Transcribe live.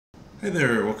Hi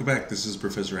there, welcome back. This is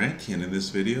Professor Hank, and in this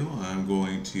video I'm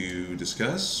going to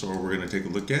discuss, or we're going to take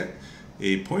a look at,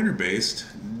 a pointer-based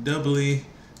doubly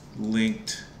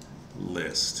linked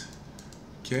list.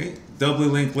 Okay, doubly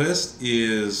linked list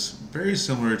is very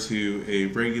similar to a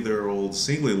regular old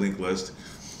singly linked list,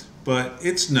 but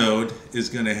its node is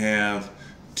going to have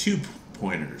two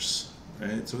pointers,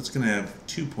 right? So it's going to have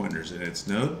two pointers in its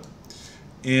node,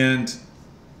 and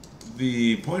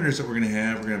the pointers that we're going to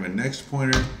have a next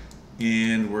pointer,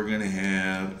 and we're going to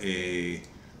have a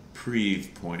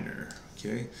prev pointer.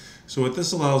 Okay, so what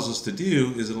this allows us to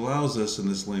do is it allows us in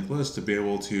this linked list to be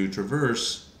able to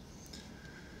traverse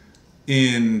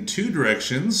in two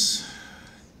directions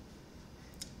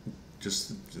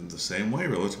just in the same way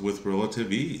with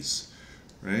relative ease,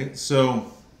 right?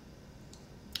 So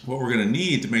what we're going to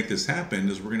need to make this happen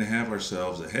is we're going to have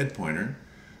ourselves a head pointer,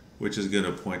 which is going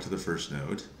to point to the first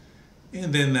node.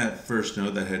 And then that first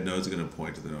node, that head node, is going to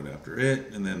point to the node after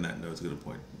it, and then that node is going to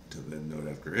point to the node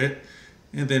after it,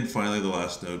 and then finally the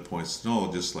last node points to null,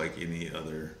 just like any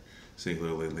other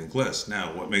singularly linked list.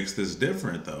 Now, what makes this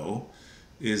different, though,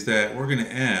 is that we're going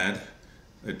to add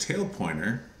a tail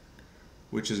pointer,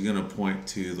 which is going to point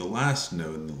to the last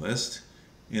node in the list,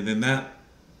 and then that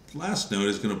last node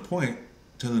is going to point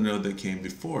to the node that came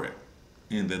before it,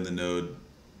 and then the node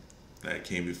that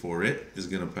came before it is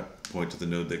going to point to the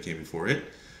node that came before it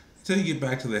until you get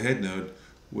back to the head node,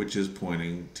 which is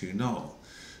pointing to null.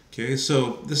 Okay,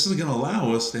 so this is going to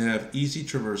allow us to have easy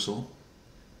traversal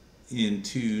in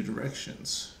two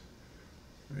directions,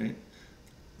 right?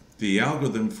 The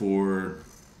algorithm for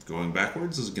going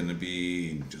backwards is going to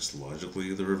be just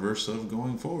logically the reverse of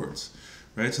going forwards,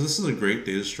 right? So this is a great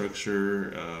data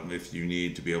structure if you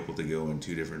need to be able to go in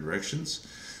two different directions.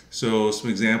 So some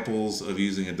examples of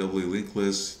using a doubly linked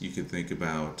list, you could think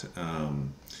about,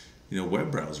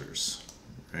 web browsers,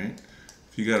 right?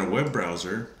 If you got a web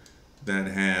browser that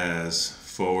has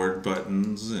forward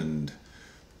buttons and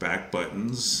back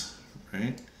buttons,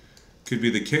 right? Could be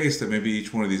the case that maybe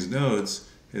each one of these nodes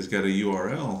has got a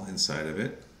URL inside of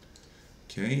it,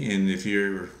 okay? And if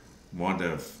you want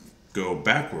to go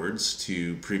backwards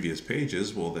to previous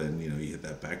pages, well then, you hit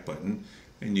that back button,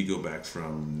 and you go back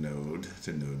from node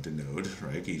to node to node,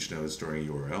 right? Each node is storing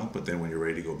a URL, but then when you're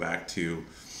ready to go back to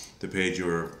the page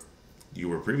you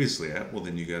were previously at, well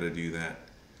then you got to do that,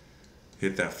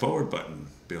 hit that forward button,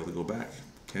 be able to go back,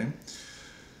 okay?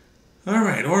 All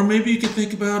right, or maybe you could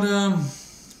think about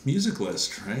music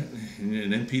list, right?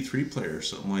 An MP3 player or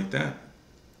something like that.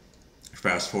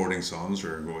 Fast forwarding songs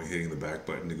or hitting the back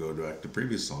button to go back to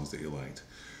previous songs that you liked.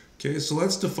 Okay, so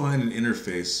let's define an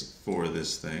interface for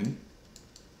this thing.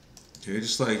 Okay,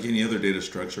 just like any other data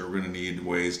structure, we're going to need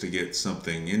ways to get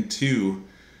something into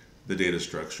the data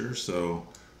structure. So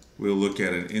we'll look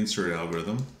at an insert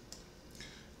algorithm.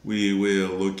 We will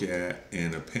look at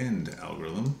an append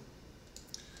algorithm.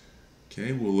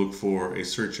 Okay, we'll look for a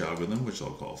search algorithm, which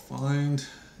I'll call find.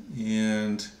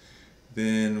 And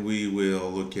then we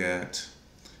will look at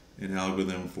an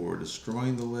algorithm for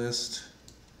destroying the list.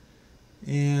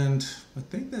 And I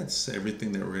think that's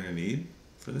everything that we're going to need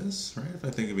for this, right? If I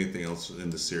think of anything else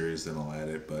in the series, then I'll add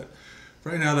it. But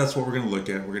right now, that's what we're going to look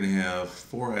at. We're going to have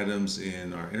 4 items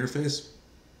in our interface.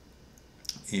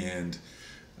 And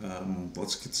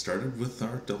let's get started with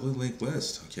our doubly linked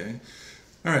list, okay?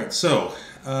 All right, so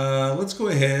let's go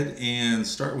ahead and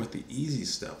start with the easy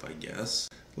stuff, I guess.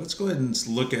 Let's go ahead and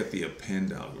look at the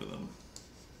append algorithm.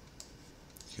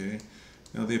 Okay,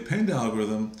 now the append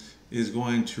algorithm is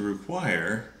going to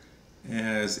require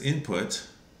as input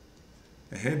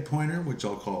a head pointer, which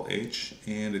I'll call H,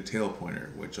 and a tail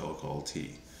pointer, which I'll call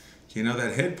T. Okay, now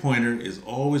that head pointer is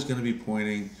always going to be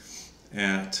pointing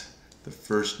at the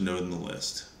first node in the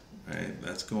list, right?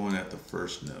 That's going at the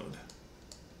first node.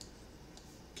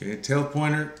 Okay, tail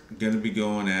pointer going to be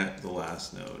going at the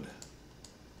last node.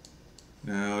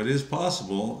 Now it is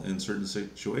possible in certain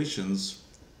situations,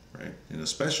 right, in a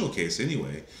special case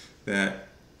anyway, that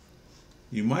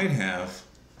you might have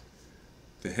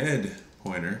the head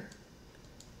pointer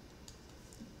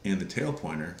and the tail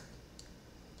pointer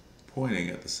pointing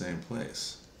at the same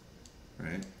place,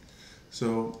 right?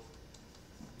 So,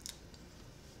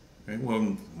 right,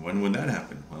 when would that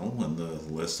happen? Well, when the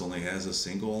list only has a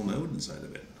single node inside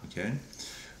of it, okay?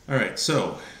 All right,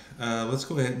 so let's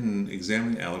go ahead and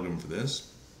examine the algorithm for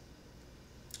this.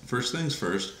 First things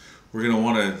first, we're going to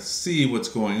want to see what's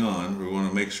going on. We want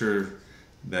to make sure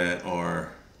that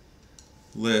our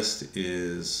list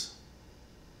is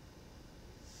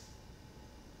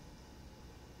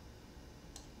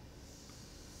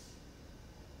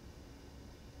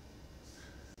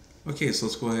okay, so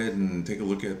let's go ahead and take a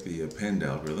look at the append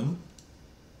algorithm.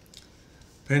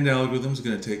 append algorithm is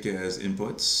going to take as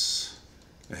inputs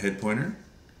a head pointer,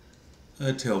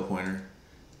 a tail pointer,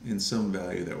 and some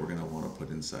value that we're going to want to put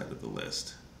inside of the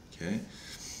list. Okay.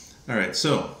 All right.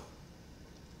 So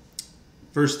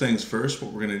first things first,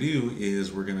 what we're going to do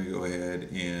is we're going to go ahead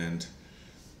and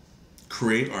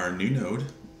create our new node.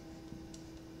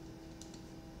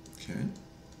 Okay.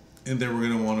 And then we're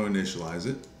going to want to initialize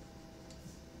it.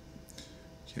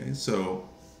 Okay. So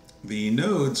the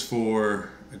nodes for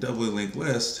a doubly linked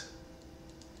list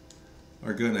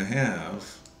are going to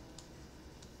have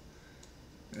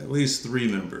at least 3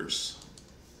 members,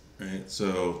 right?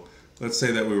 So let's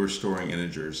say that we were storing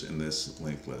integers in this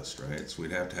linked list, right? So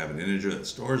we'd have to have an integer that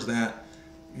stores that,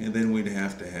 and then we'd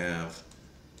have to have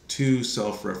 2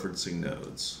 self-referencing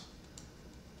nodes,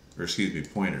 or excuse me,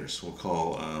 pointers. We'll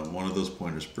call one of those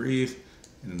pointers prev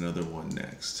and another one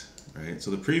next, right? So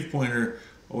the prev pointer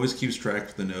always keeps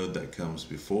track of the node that comes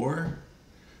before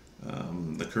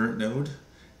the current node,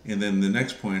 and then the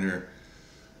next pointer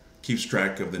keeps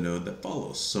track of the node that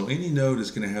follows. So any node is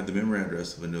going to have the memory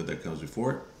address of a node that comes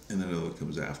before it and the node that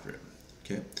comes after it.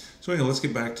 Okay. So anyway, let's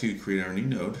get back to create our new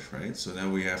node, right? So now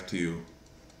we have to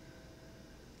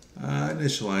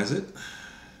initialize it,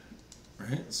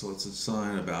 right? So let's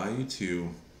assign a value to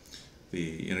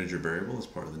the integer variable as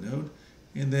part of the node,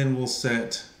 and then we'll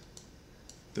set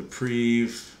the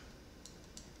prev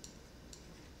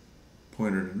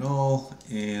pointer to null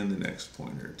and the next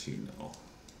pointer to null.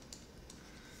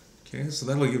 Okay, so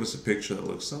that'll give us a picture that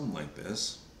looks something like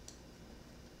this.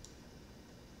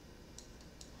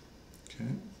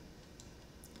 Okay.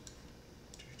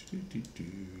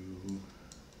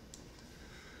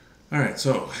 All right,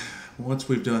 so once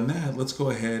we've done that, let's go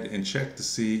ahead and check to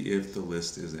see if the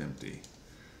list is empty.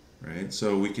 Right,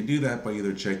 so we can do that by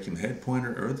either checking the head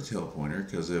pointer or the tail pointer,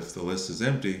 because if the list is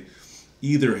empty,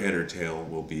 either head or tail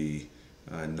will be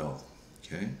null.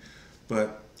 Okay,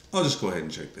 but I'll just go ahead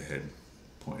and check the head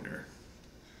pointer.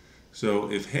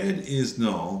 So if head is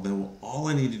null, then all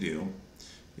I need to do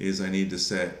is I need to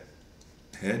set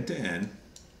head to n,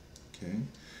 okay,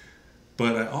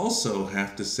 but I also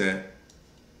have to set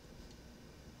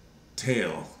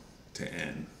tail to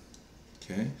n,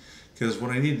 okay, because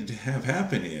what I need to have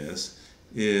happen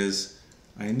is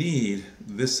I need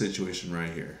this situation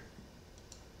right here,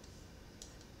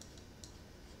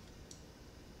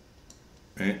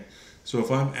 right? So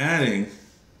if I'm adding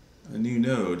a new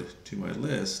node to my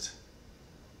list,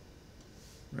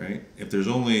 right, if there's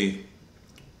only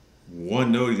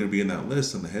one node going to be in that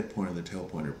list, then the head pointer and the tail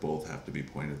pointer both have to be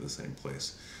pointed to the same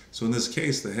place. So in this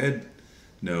case, the head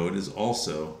node is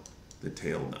also the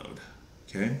tail node.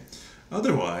 Okay.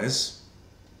 Otherwise,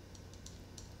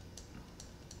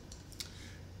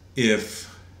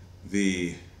 if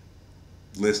the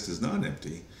list is not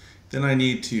empty, then I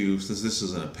need to, since this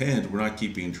is an append, we're not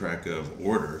keeping track of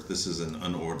order. This is an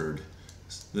unordered,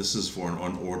 this is for an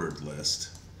unordered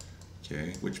list.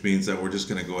 Okay, which means that we're just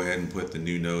going to go ahead and put the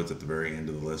new nodes at the very end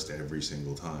of the list every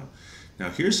single time. Now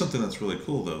here's something that's really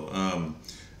cool though.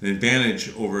 An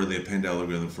advantage over the append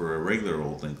algorithm for a regular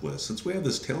old linked list. Since we have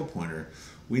this tail pointer,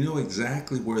 we know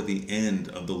exactly where the end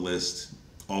of the list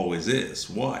always is.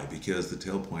 Why? Because the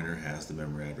tail pointer has the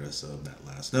memory address of that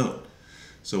last node.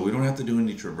 So we don't have to do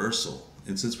any traversal.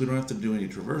 And since we don't have to do any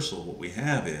traversal, what we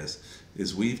have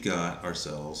is we've got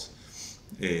ourselves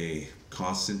a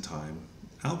constant time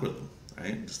algorithm.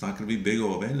 Right? It's not going to be big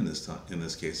O of n in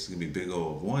this case. It's going to be big O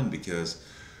of 1 because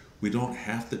we don't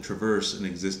have to traverse an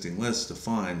existing list to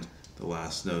find the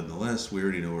last node in the list. We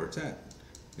already know where it's at.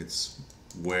 It's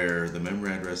where the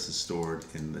memory address is stored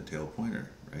in the tail pointer,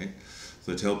 right?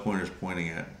 So the tail pointer is pointing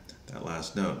at that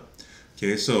last node.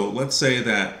 Okay, so let's say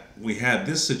that we had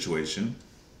this situation,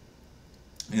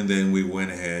 and then we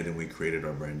went ahead and we created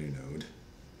our brand new node,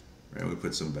 right? We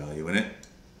put some value in it.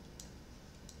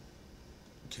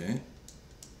 Okay.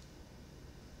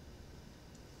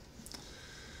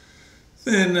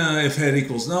 Then if head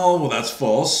equals null, well that's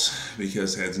false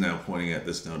because head's now pointing at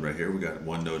this node right here. We got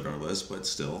one node in our list, but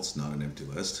still it's not an empty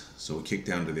list. So we kick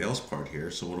down to the else part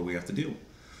here. So what do we have to do?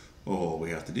 Well, all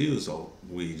we have to do is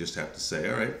we just have to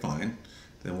say, all right, fine.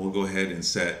 Then we'll go ahead and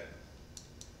set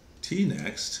t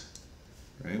next,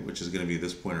 right, which is going to be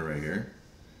this pointer right here,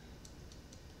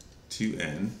 to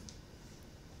n.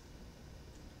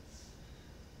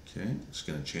 Okay, just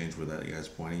going to change where that guy's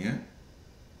pointing at.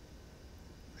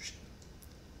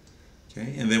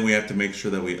 Okay, and then we have to make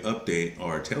sure that we update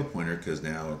our tail pointer because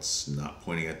now it's not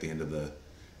pointing at the end of the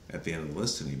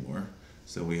list anymore.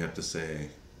 So we have to say,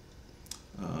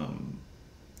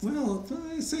 well,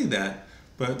 I say that,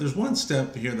 but there's one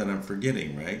step here that I'm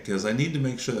forgetting, right? Because I need to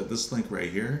make sure that this link right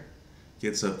here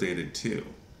gets updated too.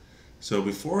 So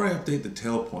before I update the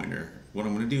tail pointer, what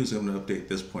I'm going to do is I'm going to update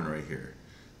this pointer right here.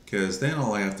 Because then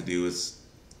all I have to do is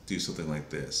do something like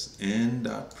this.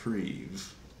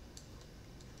 N.prev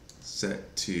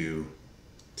set to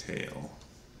tail.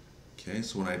 Okay,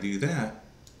 so when I do that,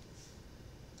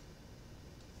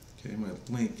 okay, my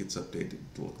link gets updated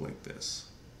to look like this,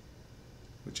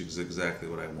 which is exactly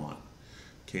what I want.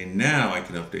 Okay, now I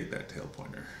can update that tail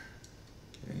pointer.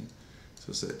 Okay,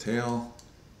 so set tail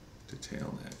to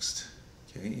tail next.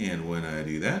 Okay, and when I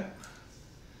do that,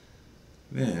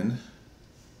 then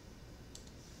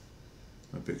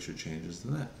my picture changes to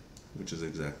that, which is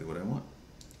exactly what I want.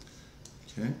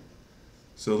 Okay,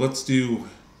 so let's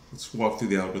walk through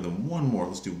the algorithm one more.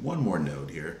 Let's do one more node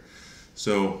here.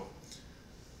 So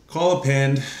call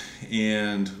append,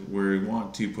 and we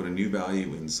want to put a new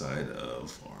value inside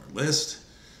of our list.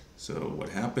 So what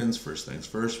happens, first things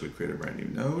first, we create a brand new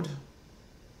node.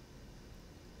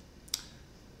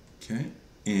 Okay,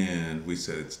 and we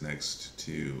set its next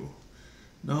to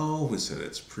null, we set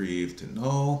its prev to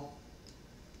null.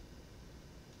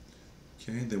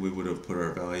 Okay, then we would have put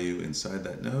our value inside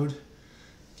that node.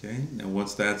 Okay, now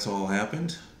once that's all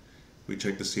happened, we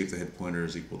check to see if the head pointer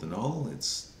is equal to null.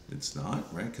 It's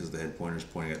not, right? Because the head pointer is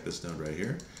pointing at this node right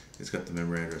here. It's got the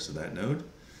memory address of that node.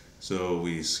 So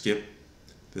we skip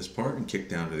this part and kick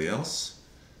down to the else.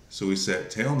 So we set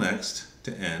tail next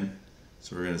to n.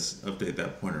 So we're going to update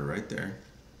that pointer right there.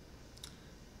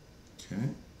 Okay.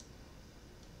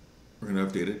 We're going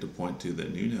to update it to point to the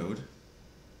new node.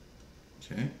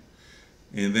 Okay.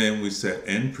 And then we set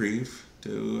n.prev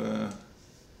to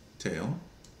tail.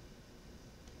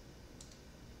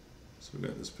 So we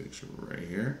got this picture right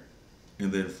here.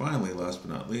 And then finally, last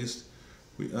but not least,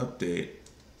 we update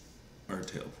our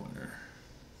tail pointer.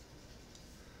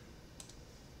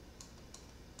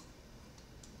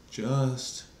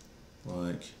 Just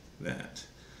like that.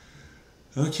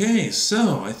 Okay,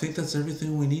 so I think that's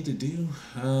everything we need to do,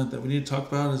 that we need to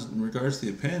talk about is in regards to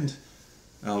the append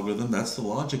algorithm. That's the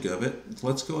logic of it.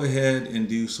 Let's go ahead and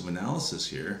do some analysis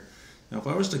here. Now, if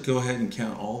I was to go ahead and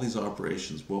count all these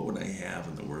operations, what would I have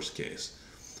in the worst case?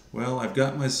 Well, I've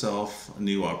got myself a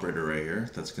new operator right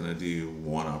here. That's going to do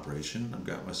one operation. I've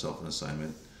got myself an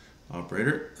assignment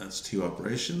operator. That's two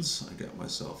operations. I got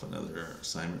myself another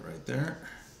assignment right there.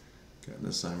 Got an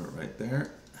assignment right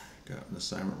there. Got an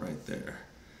assignment right there.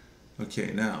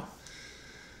 Okay, now,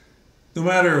 no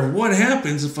matter what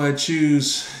happens if I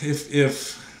choose,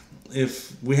 if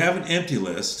we have an empty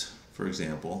list, for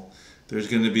example, there's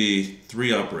going to be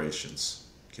three operations.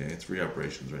 Okay, three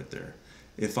operations right there.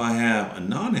 If I have a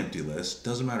non-empty list,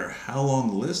 doesn't matter how long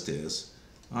the list is,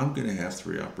 I'm going to have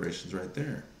three operations right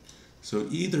there. So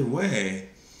either way,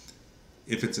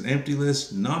 if it's an empty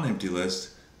list, non-empty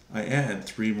list, I add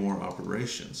three more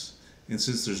operations. And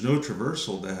since there's no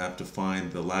traversal to have to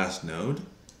find the last node,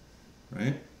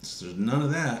 right? So there's none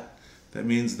of that. That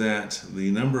means that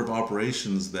the number of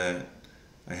operations that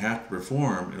I have to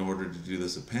perform in order to do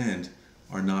this append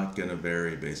are not going to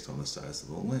vary based on the size of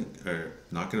the link, or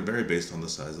not going to vary based on the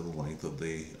size of the length of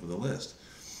the list.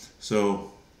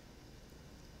 So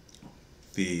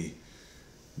the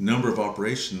number of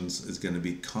operations is going to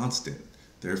be constant.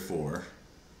 Therefore,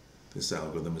 this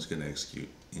algorithm is going to execute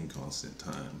in constant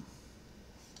time.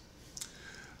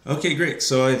 Okay, great.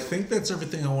 So I think that's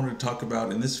everything I wanted to talk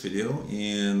about in this video.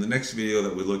 In the next video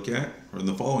that we look at, or in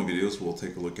the following videos, we'll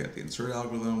take a look at the insert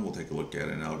algorithm. We'll take a look at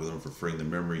an algorithm for freeing the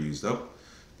memory used up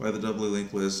by the doubly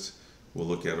linked list. We'll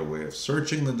look at a way of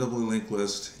searching the doubly linked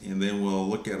list, and then we'll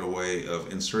look at a way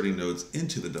of inserting nodes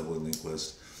into the doubly linked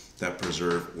list that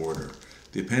preserve order.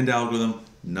 The append algorithm,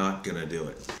 not going to do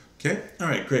it. Okay, all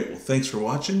right, great. Well, thanks for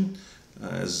watching.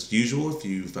 As usual, if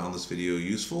you found this video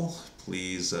useful,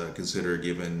 please consider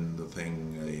giving the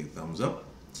thing a thumbs up.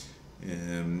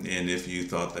 And if you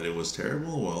thought that it was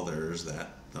terrible, well, there's that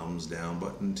thumbs down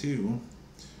button too,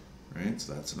 right?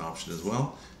 So that's an option as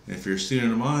well. And if you're a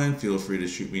student of mine, feel free to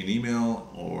shoot me an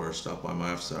email or stop by my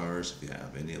office hours if you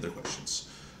have any other questions.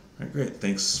 All right, great.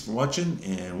 Thanks for watching,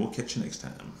 and we'll catch you next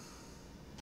time.